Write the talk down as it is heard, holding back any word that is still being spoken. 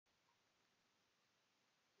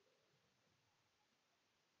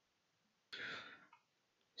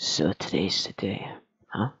So today's the day,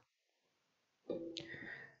 huh?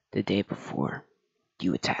 The day before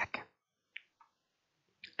you attack.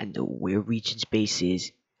 I know where Regent's base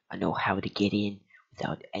is. I know how to get in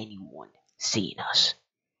without anyone seeing us.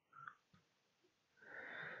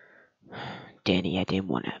 Danny, I didn't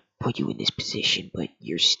want to put you in this position, but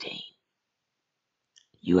you're staying.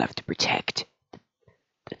 You have to protect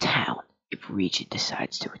the town if Regent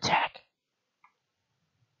decides to attack.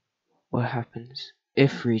 What happens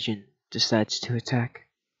if Regent decides to attack?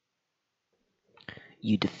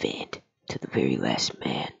 You defend to the very last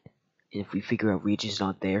man. And if we figure out Regent's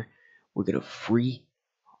not there, we're gonna free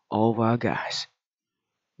all of our guys.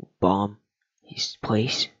 Bomb his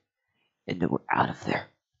place, and then we're out of there.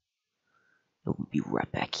 And we'll be right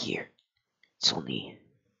back here. It's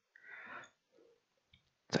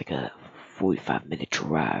like a 45-minute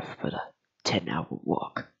drive, but a 10-hour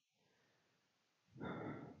walk.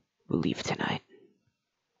 We'll leave tonight.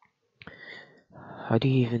 How do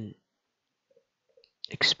you even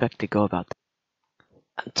expect to go about that?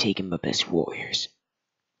 I'm taking my best warriors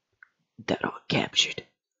that aren't captured.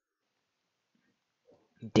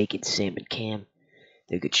 I'm taking Sam and Cam.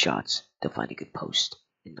 They're good shots. They'll find a good post,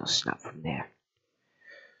 and they'll snap from there.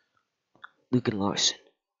 Luke and Larson,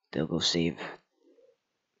 they'll go save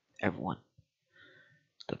everyone.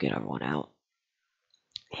 They'll get everyone out,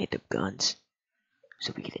 hit the guns,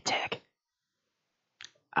 so we can attack.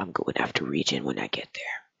 I'm going after Regent when I get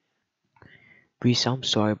there. Breeze, I'm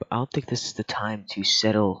sorry, but I don't think this is the time to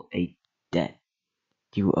settle a debt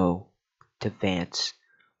you owe to Vance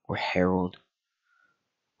or Harold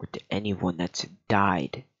or to anyone that's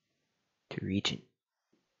died to Regent.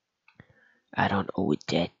 I don't owe a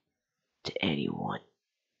debt to anyone.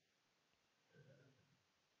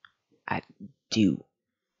 I do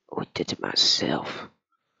owe a debt to myself.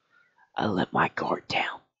 I let my guard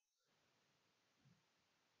down.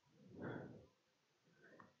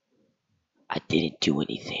 I didn't do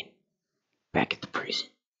anything back at the prison.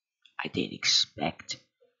 I didn't expect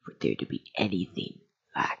for there to be anything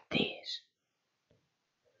like this.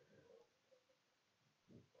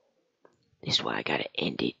 This is why I gotta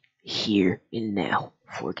end it here and now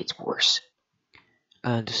before it gets worse.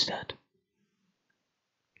 I understand.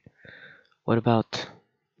 What about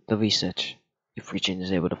the research? If Regent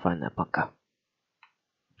is able to find that bunker.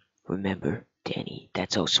 Remember, Danny,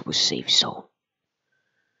 that's also a safe zone.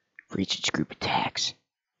 Regent's group attacks,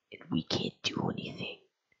 and we can't do anything.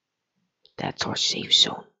 That's our safe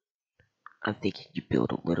zone. I'm thinking you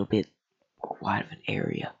build a little bit more wide of an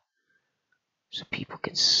area so people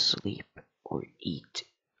can sleep or eat.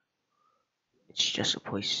 It's just a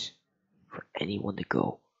place for anyone to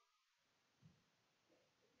go.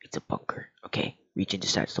 It's a bunker, okay? Regent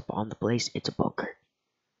decides to bomb the place, it's a bunker.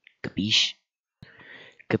 Capiche?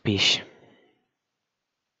 Capiche.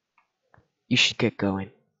 You should get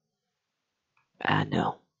going. I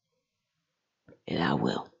know. And I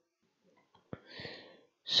will.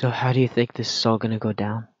 So how do you think this is all gonna go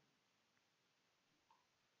down?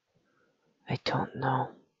 I don't know.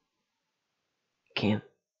 Kim,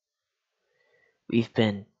 we've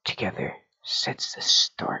been together since the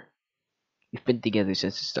start. We've been together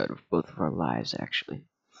since the start of both of our lives, actually.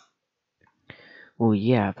 Well,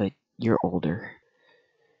 yeah, but you're older.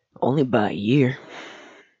 Only by a year.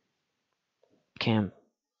 Cam,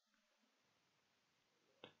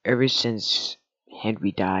 ever since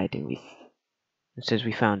Henry died and since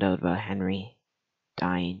we found out about Henry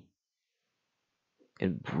dying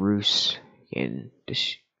and Bruce getting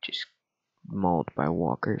just mauled by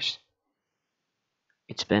walkers,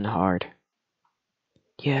 it's been hard.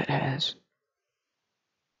 Yeah, it has.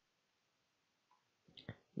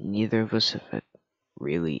 Neither of us have had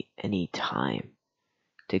really any time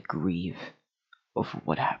to grieve over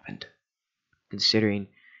what happened, considering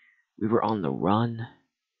we were on the run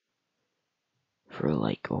for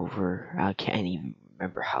like over, I can't even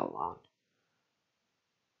remember how long.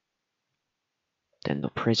 Then the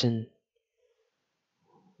prison,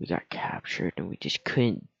 we got captured and we just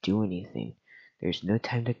couldn't do anything. There's no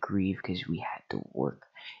time to grieve because we had to work,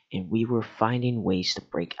 and we were finding ways to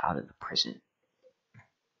break out of the prison.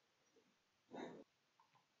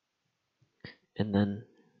 And then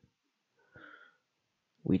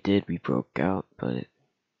we broke out, but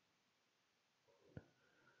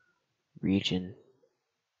Regent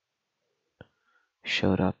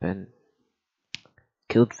showed up and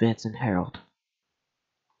killed Vance and Harold.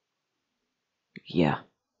 Yeah,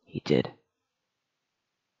 he did.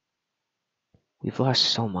 We've lost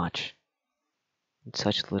so much in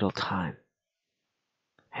such little time.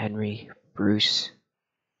 Henry, Bruce,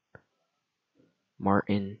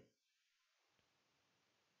 Martin,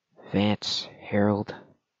 Vance, Harold.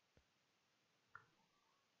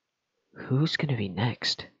 Who's gonna be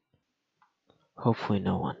next? Hopefully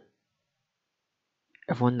no one.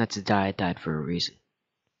 Everyone that's died for a reason.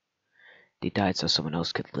 They died so someone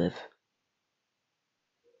else could live.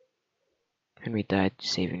 Henry died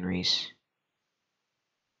saving Reese.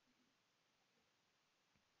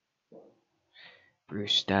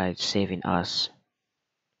 Bruce died saving us.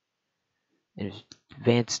 And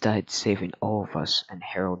Vance died saving all of us, and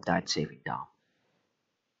Harold died saving Dom.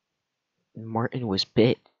 Martin was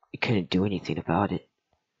bit. We couldn't do anything about it.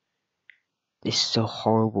 This is a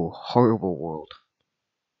horrible, horrible world.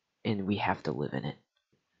 And we have to live in it.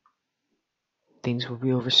 Things will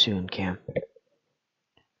be over soon, Cam.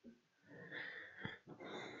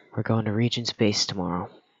 We're going to Regent's Base tomorrow.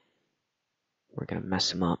 We're gonna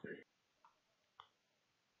mess them up.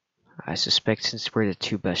 I suspect since we're the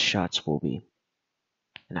two best shots, we'll be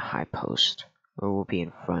in a high post. Or we'll be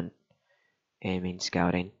in front, aiming,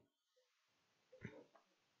 scouting.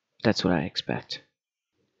 That's what I expect.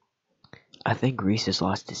 I think Reese has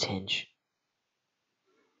lost his hinge.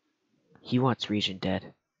 He wants Regent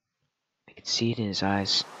dead. I can see it in his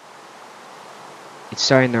eyes. It's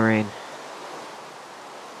starting to rain.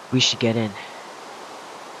 We should get in.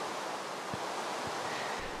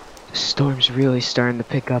 The storm's really starting to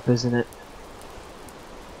pick up, isn't it?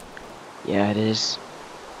 Yeah, it is.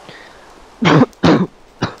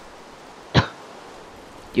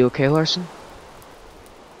 You okay, Larson?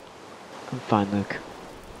 I'm fine, Luke.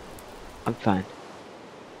 I'm fine.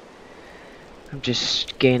 I'm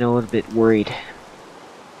just getting a little bit worried.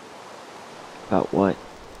 About what?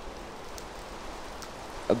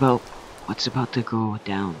 About what's about to go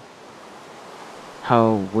down.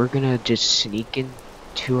 How we're gonna just sneak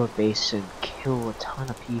into a base and kill a ton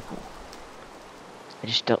of people. I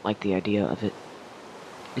just don't like the idea of it.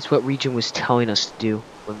 It's what Regent was telling us to do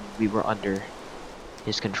when we were under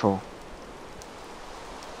his control.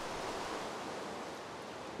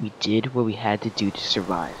 We did what we had to do to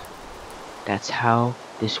survive. That's how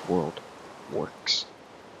this world works.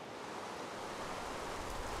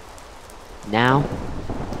 Now,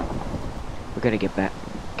 we're gonna get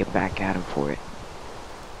back at him for it.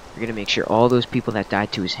 We're gonna make sure all those people that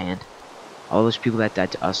died to his hand, all those people that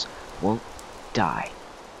died to us, won't die.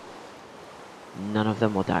 None of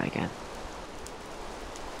them will die again.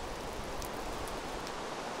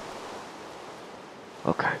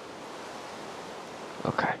 Okay.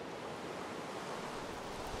 Okay.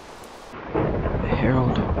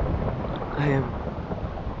 Harold, I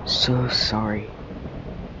am so sorry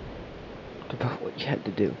about what you had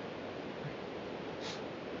to do.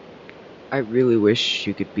 I really wish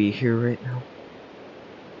you could be here right now.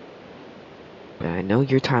 But I know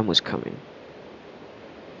your time was coming.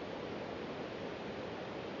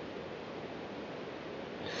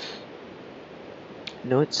 I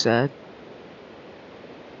know it's sad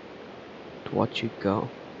to watch you go.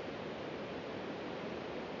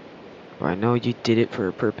 But I know you did it for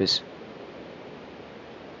a purpose.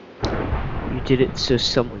 You did it so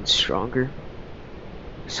someone stronger,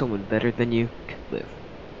 someone better than you could live.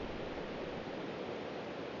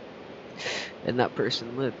 And that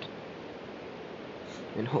person lived.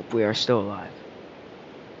 And hope we are still alive.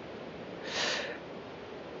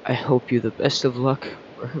 I hope you the best of luck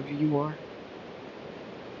wherever you are.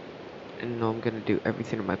 And I'm gonna do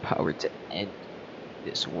everything in my power to end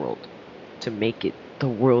this world. To make it the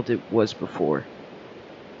world it was before.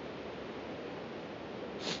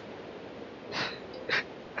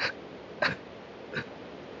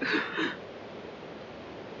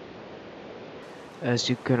 As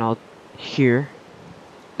you can all hear,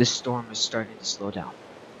 the storm is starting to slow down.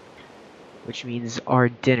 Which means our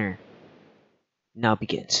dinner now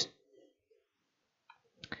begins.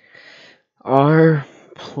 Our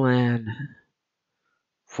plan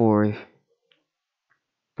for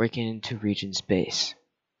breaking into Regent's base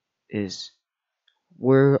is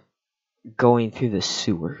we're going through the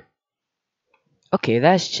sewer. Okay,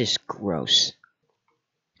 that's just gross.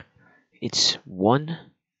 It's one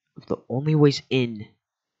of the only ways in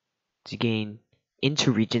to gain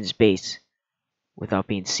into Regent's base without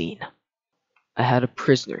being seen. I had a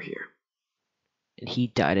prisoner here, and he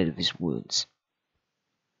died of his wounds.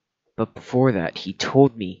 But before that, he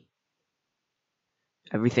told me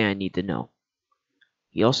everything I need to know.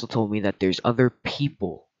 He also told me that there's other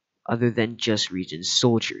people other than just Regent's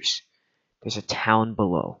soldiers. There's a town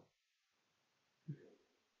below.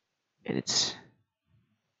 And it's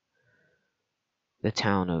the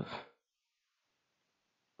town of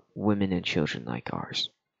women and children like ours.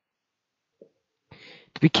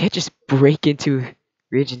 We can't just break into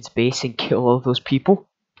Regent's base and kill all those people.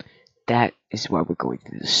 That is why we're going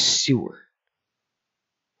through the sewer.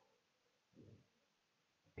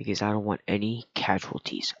 because I don't want any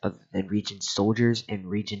casualties other than Regent's soldiers and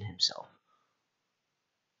Regent himself.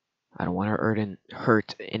 I don't want to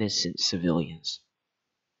hurt innocent civilians.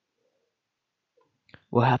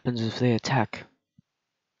 What happens if they attack?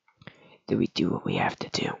 Then we do what we have to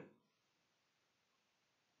do.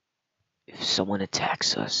 If someone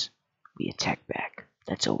attacks us, we attack back.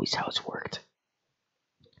 That's always how it's worked.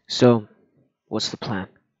 So, what's the plan?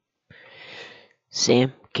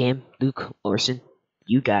 Sam, Cam, Luke, Orson,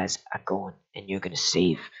 you guys are going and you're gonna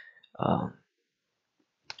save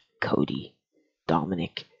Cody,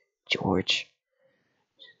 Dominic, George,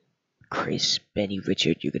 Chris, Benny,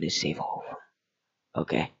 Richard. You're gonna save all of them.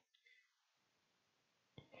 Okay?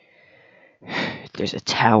 There's a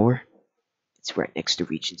tower. It's right next to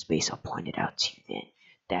Regent's base. I'll point it out to you then.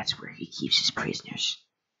 That's where he keeps his prisoners.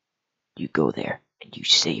 You go there and you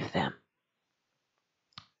save them.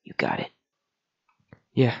 You got it.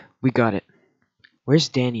 Yeah, we got it. Where's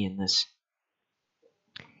Danny in this?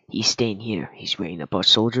 He's staying here. He's waiting up our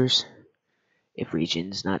soldiers. If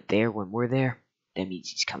Regent's not there when we're there, that means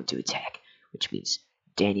he's coming to attack, which means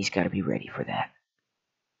Danny's got to be ready for that.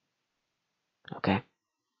 Okay?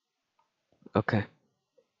 Okay.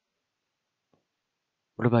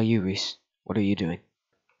 What about you, Reese? What are you doing?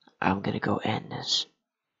 I'm gonna go end this.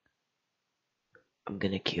 I'm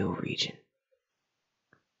gonna kill Regent.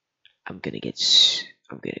 I'm gonna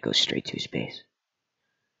go straight to his base.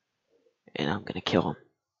 And I'm gonna kill him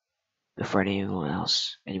before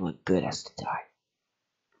anyone good has to die.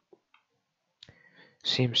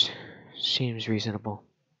 Seems reasonable.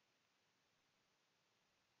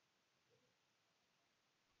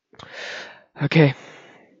 Okay.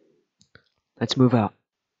 Let's move out.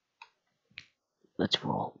 Let's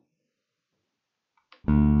roll.